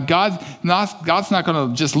accept you. Now, God's not going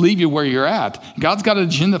to just leave you where you're at. God's got an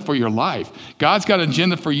agenda for your life. God's got an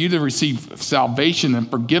agenda for you to receive salvation and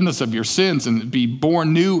forgiveness of your sins and be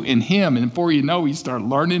born new in Him. And before you know, you start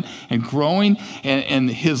learning and growing, and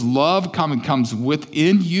His love comes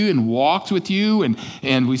within you and walks with you,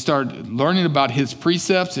 and we start learning about His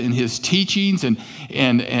precepts and His teachings, and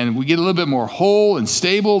we get a little bit more whole and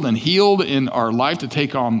stable and healed in our life to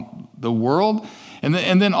take on the world.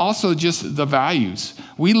 And then also just the values.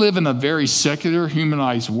 We live in a very secular,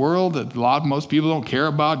 humanized world that most people don't care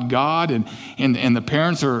about God, and the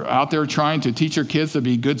parents are out there trying to teach their kids to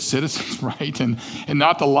be good citizens, right? And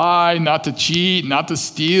not to lie, not to cheat, not to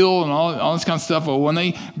steal, and all this kind of stuff. But when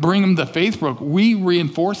they bring them to Faithbrook, we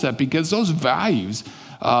reinforce that because those values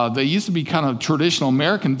They used to be kind of traditional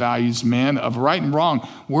American values, man, of right and wrong.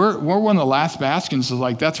 We're one of the last bastions of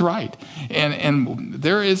like, that's right. And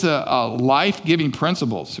there is a life-giving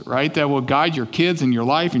principles, right, that will guide your kids and your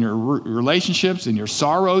life and your relationships and your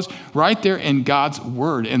sorrows right there in God's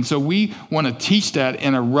word. And so we want to teach that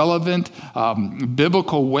in a relevant,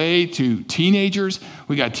 biblical way to teenagers.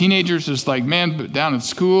 We got teenagers just like, man, down at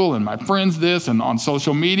school and my friends this and on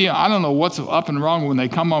social media. I don't know what's up and wrong when they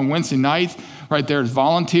come on Wednesday nights. Right, there's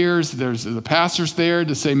volunteers, there's the pastors there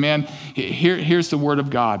to say, man, here's the word of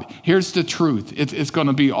God. Here's the truth. It's going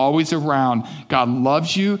to be always around. God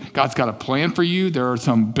loves you. God's got a plan for you. There are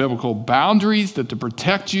some biblical boundaries to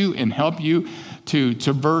protect you and help you to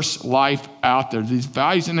traverse life out there. These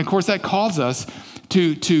values, and of course that calls us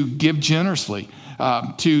to give generously.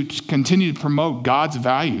 To continue to promote God's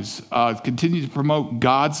values, continue to promote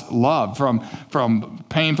God's love, from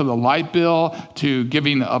paying for the light bill to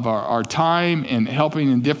giving of our time and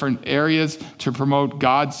helping in different areas to promote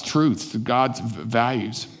God's truths, God's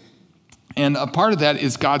values. And a part of that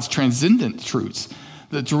is God's transcendent truths.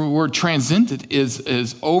 The word transcendent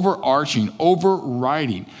is overarching,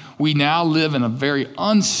 overriding. We now live in a very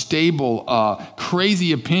unstable,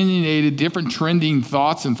 crazy, opinionated, different trending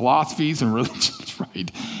thoughts and philosophies and religions,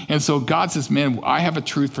 right? And so God says, man, I have a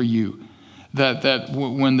truth for you, that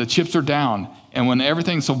when the chips are down and when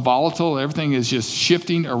everything's so volatile, everything is just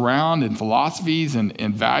shifting around in philosophies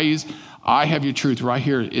and values, I have your truth right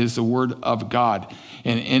here is the word of God.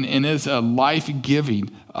 And it's a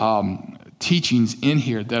life-giving teachings in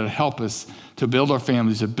here that help us to build our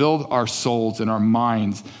families, to build our souls and our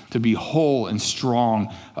minds, to be whole and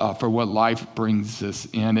strong for what life brings us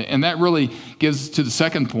in. And that really gives to the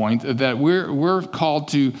second point, that we're called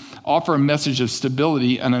to offer a message of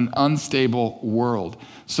stability in an unstable world.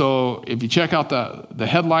 So if you check out the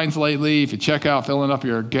headlines lately, if you check out filling up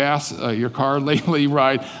your gas, your car lately,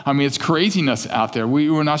 right? I mean, it's craziness out there.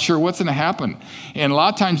 We're not sure what's going to happen. And a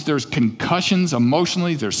lot of times there's concussions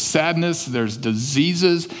emotionally, there's sadness, there's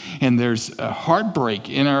diseases, and there's heartbreak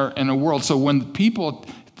in our world. So when people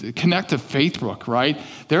connect to Faithbrook, right,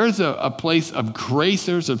 there's a place of grace,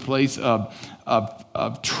 there's a place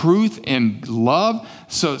of truth and love.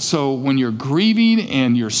 So when you're grieving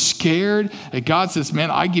and you're scared, God says,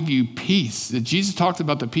 man, I give you peace. Jesus talked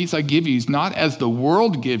about the peace I give you is not as the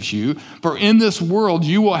world gives you, for in this world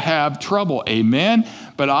you will have trouble. Amen.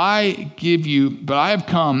 But I have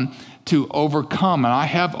come to overcome, and I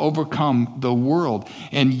have overcome the world.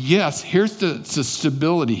 And yes, here's the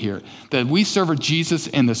stability here, that we serve a Jesus,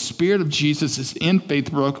 and the Spirit of Jesus is in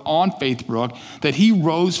Faithbrook, on Faithbrook, that he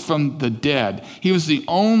rose from the dead. He was the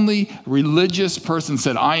only religious person that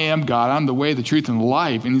said, I am God, I'm the way, the truth, and the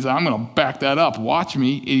life. And he said, I'm going to back that up. Watch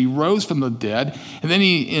me. And he rose from the dead, and then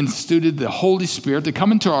he instituted the Holy Spirit to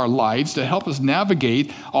come into our lives to help us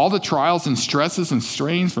navigate all the trials and stresses and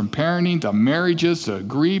strains, from parenting to marriages to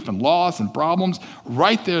grief and loss and problems.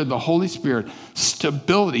 Right there, the Holy Spirit,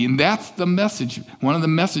 stability. And that's the message, one of the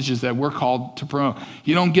messages that we're called to promote.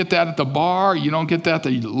 You don't get that at the bar. You don't get that at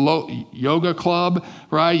the yoga club,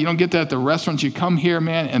 right? You don't get that at the restaurants. You come here,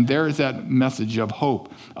 man, and there is that message of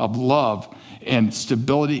hope, of love, and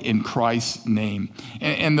stability in Christ's name.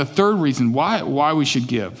 And the third reason why we should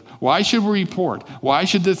give, why should we report, why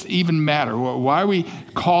should this even matter, why are we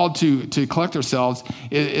called to collect ourselves,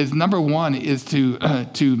 is number one is to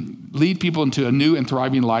lead people into a new and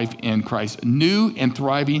thriving life in Christ. New and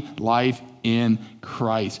thriving life in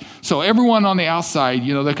Christ. So everyone on the outside,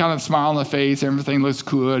 they kind of smile on the face, everything looks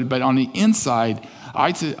good, but on the inside,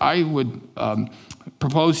 I would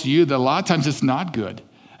propose to you that a lot of times it's not good.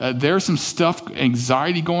 There's some stuff,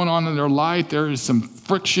 anxiety going on in their life. There is some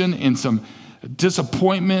friction and some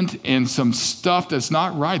disappointment and some stuff that's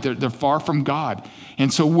not right. They're far from God.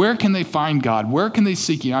 And so where can they find God? Where can they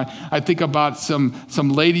seek Him? I think about some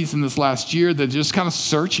ladies in this last year that just kind of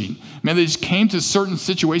searching. Man, they just came to certain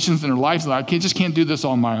situations in their lives that I just can't do this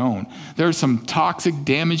on my own. There's some toxic,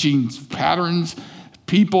 damaging patterns,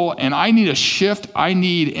 people, and I need a shift.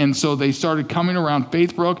 And so they started coming around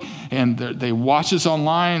Faithbrook, and they watched us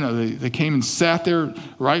online, or they came and sat there,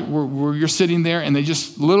 right where you're sitting there, and they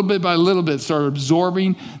just little bit by little bit started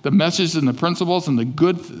absorbing the messages and the principles and the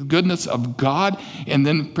goodness of God. And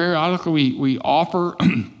then periodically we offer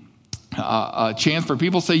a chance for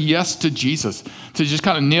people to say yes to Jesus, to just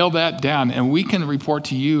kind of nail that down. And we can report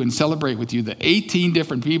to you and celebrate with you that 18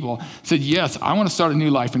 different people said, yes, I want to start a new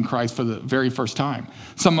life in Christ for the very first time.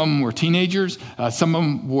 Some of them were teenagers. Some of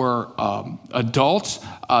them were adults.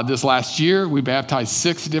 This last year, we baptized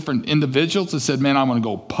 6 different individuals that said, man, I want to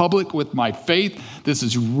go public with my faith. This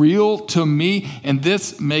is real to me, and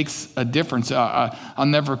this makes a difference. I'll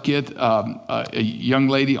never forget a young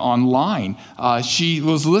lady online. She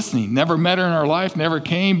was listening. Never met her in our life, never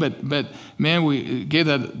came, but man, we gave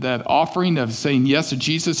that offering of saying yes to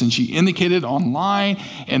Jesus, and she indicated online,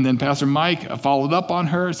 and then Pastor Mike followed up on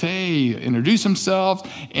her, said, hey, introduce himself,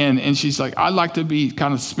 and she's like, I'd like to be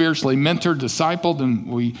kind of spiritually mentored, discipled, and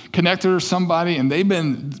we connected her to somebody, and they've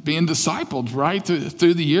been being discipled, right,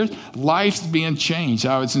 through the years. Life's being changed.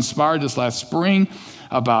 I was inspired this last spring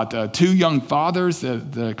about 2 young fathers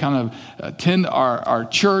that kind of attend our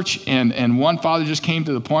church, and one father just came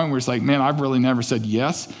to the point where it's like, man, I've really never said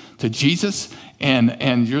yes to Jesus,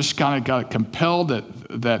 and you're just kind of got compelled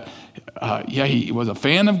that he was a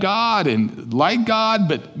fan of God and liked God,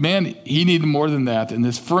 but man, he needed more than that. And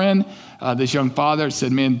this friend, this young father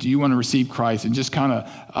said, man, do you want to receive Christ? And just kind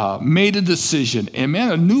of made a decision. And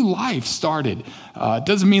man, a new life started. It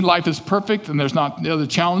doesn't mean life is perfect and there's not other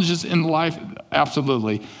challenges in life.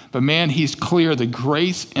 Absolutely. But man, he's clear. The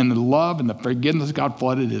grace and the love and the forgiveness of God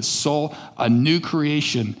flooded his soul, a new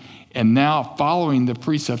creation. And now following the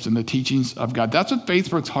precepts and the teachings of God. That's what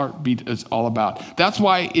Faithbrook's Heartbeat is all about. That's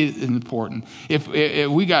why it is important. If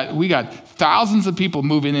we got thousands of people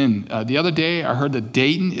moving in. The other day, I heard that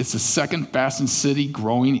Dayton is the second fastest city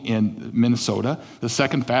growing in Minnesota. The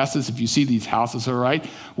second fastest, if you see these houses, all right.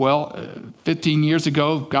 Well, 15 years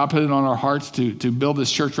ago, God put it on our hearts to build this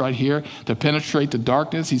church right here, to penetrate the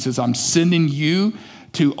darkness. He says, I'm sending you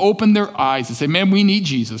to open their eyes and say, man, we need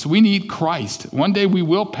Jesus. We need Christ. One day we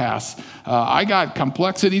will pass. I got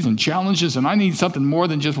complexities and challenges, and I need something more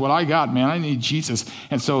than just what I got, man. I need Jesus.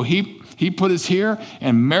 And so he put us here,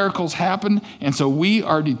 and miracles happen. And so we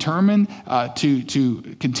are determined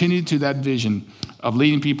to continue to that vision of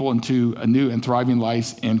leading people into a new and thriving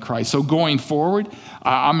life in Christ. So going forward,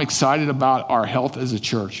 I'm excited about our health as a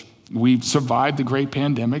church. We've survived the great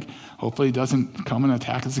pandemic. Hopefully it doesn't come and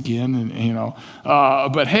attack us again, and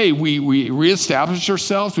but hey, we reestablished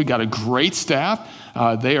ourselves. We got a great staff.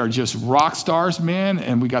 They are just rock stars, man,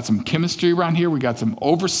 and we got some chemistry around here. We got some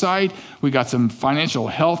oversight. We got some financial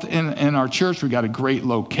health in our church. We got a great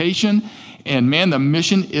location. And man, the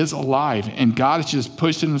mission is alive, and God is just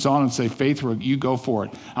pushing us on and say, Faith, you go for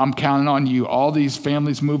it. I'm counting on you. All these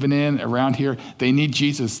families moving in around here, they need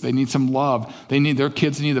Jesus. They need some love. Their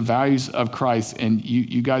kids need the values of Christ, and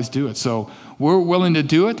you guys do it. So we're willing to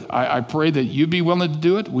do it. I pray that you be willing to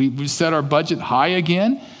do it. We set our budget high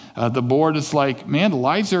again. The board is like, man,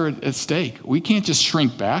 lives are at stake. We can't just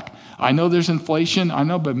shrink back. I know there's inflation. I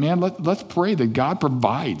know, but man, let's pray that God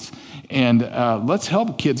provides. And let's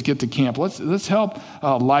help kids get to camp. Let's help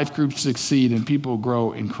life groups succeed and people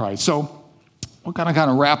grow in Christ. So we're going to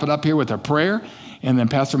kind of wrap it up here with a prayer, and then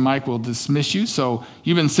Pastor Mike will dismiss you. So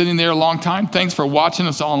you've been sitting there a long time. Thanks for watching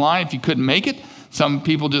us online if you couldn't make it. Some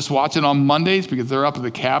people just watch it on Mondays because they're up at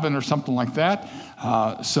the cabin or something like that.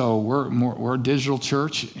 So we're a digital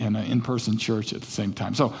church and an in-person church at the same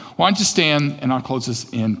time. So why don't you stand, and I'll close this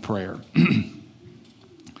in prayer.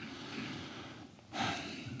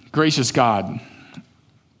 Gracious God,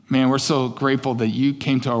 man, we're so grateful that you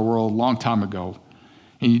came to our world a long time ago,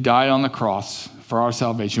 and you died on the cross for our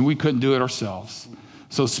salvation. We couldn't do it ourselves.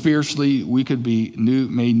 So spiritually, we could be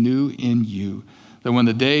made new in you, that when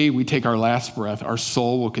the day we take our last breath, our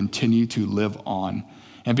soul will continue to live on.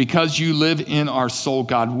 And because you live in our soul,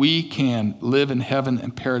 God, we can live in heaven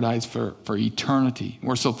and paradise for eternity.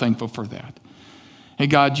 We're so thankful for that. Hey,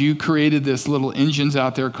 God, you created this little engines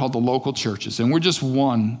out there called the local churches. And we're just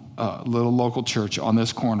one little local church on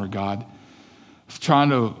this corner, God, trying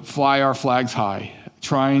to fly our flags high,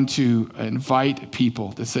 trying to invite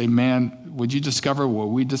people to say, man, would you discover what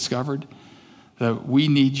we discovered? That we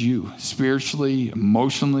need you spiritually,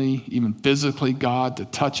 emotionally, even physically, God, to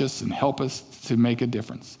touch us and help us to make a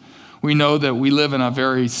difference. We know that we live in a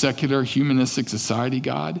very secular, humanistic society,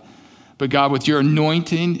 God. But God, with your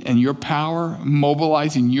anointing and your power,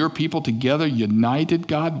 mobilizing your people together, united,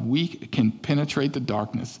 God, we can penetrate the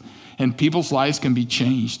darkness. And people's lives can be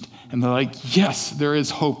changed. And they're like, yes, there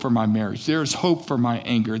is hope for my marriage. There is hope for my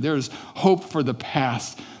anger. There is hope for the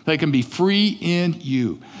past. They can be free in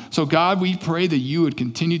you. So God, we pray that you would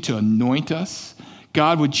continue to anoint us.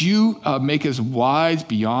 God, would you make us wise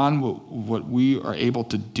beyond what we are able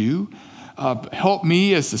to do? Help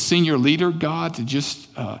me as the senior leader, God, to just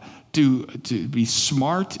to be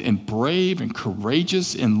smart and brave and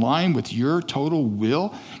courageous in line with your total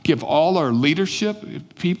will. Give all our leadership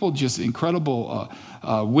people just incredible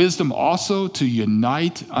wisdom also to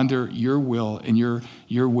unite under your will and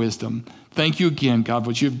your wisdom. Thank you again, God,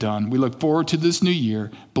 what you've done. We look forward to this new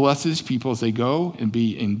year. Bless these people as they go and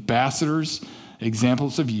be ambassadors,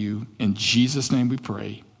 examples of you. In Jesus' name we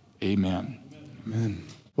pray. Amen. Amen.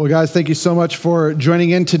 Well, guys, thank you so much for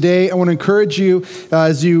joining in today. I want to encourage you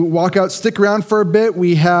as you walk out, stick around for a bit.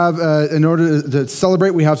 We have, in order to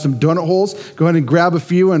celebrate, we have some donut holes. Go ahead and grab a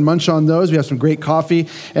few and munch on those. We have some great coffee.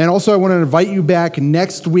 And also, I want to invite you back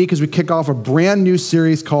next week as we kick off a brand new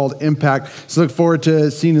series called Impact. So look forward to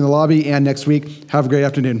seeing you in the lobby and next week. Have a great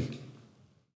afternoon.